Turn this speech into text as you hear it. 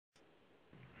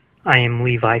I am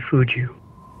Levi Fuju.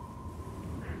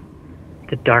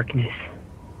 The darkness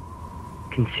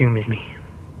consumes me.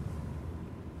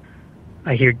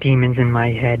 I hear demons in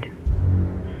my head.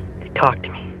 They talk to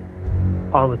me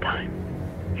all the time.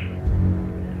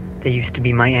 They used to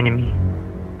be my enemy,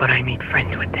 but I made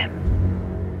friends with them.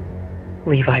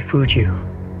 Levi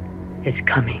Fuju is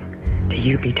coming to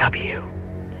UBW,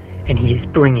 and he is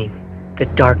bringing the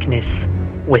darkness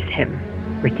with him.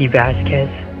 Ricky Vasquez,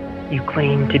 you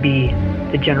claim to be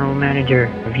the general manager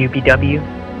of UBW.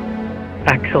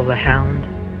 Axel the Hound,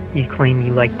 you claim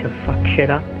you like to fuck shit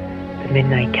up. The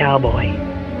Midnight Cowboy,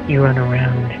 you run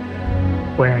around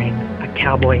wearing a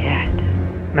cowboy hat.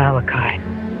 Malachi,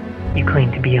 you claim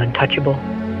to be untouchable.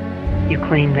 You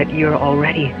claim that you're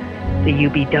already the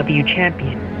UBW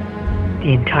champion.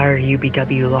 The entire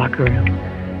UBW locker room.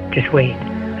 Just wait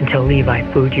until Levi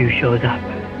Fuju shows up.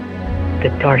 The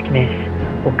darkness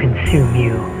will consume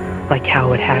you like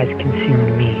how it has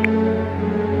consumed me.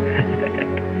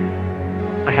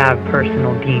 I have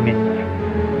personal demons.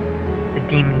 The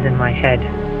demons in my head.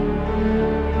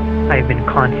 I have been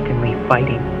constantly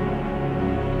fighting.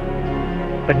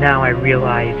 But now I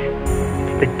realize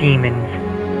it's the demons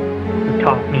who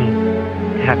taught me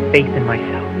to have faith in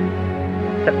myself.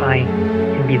 That I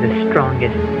can be the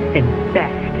strongest and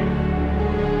best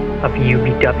of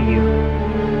UBW.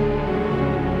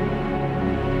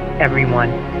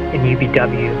 Everyone in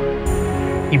UBW,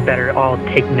 you better all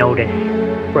take notice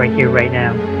right here, right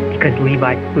now, because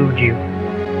Levi Fuju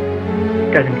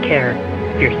doesn't care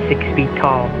if you're 6 feet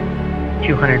tall,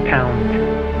 200 pounds.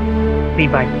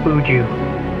 Levi Fuju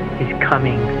is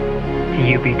coming to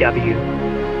UBW.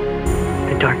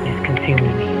 The darkness consumes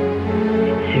me,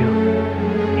 and soon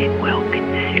it will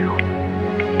consume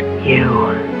you.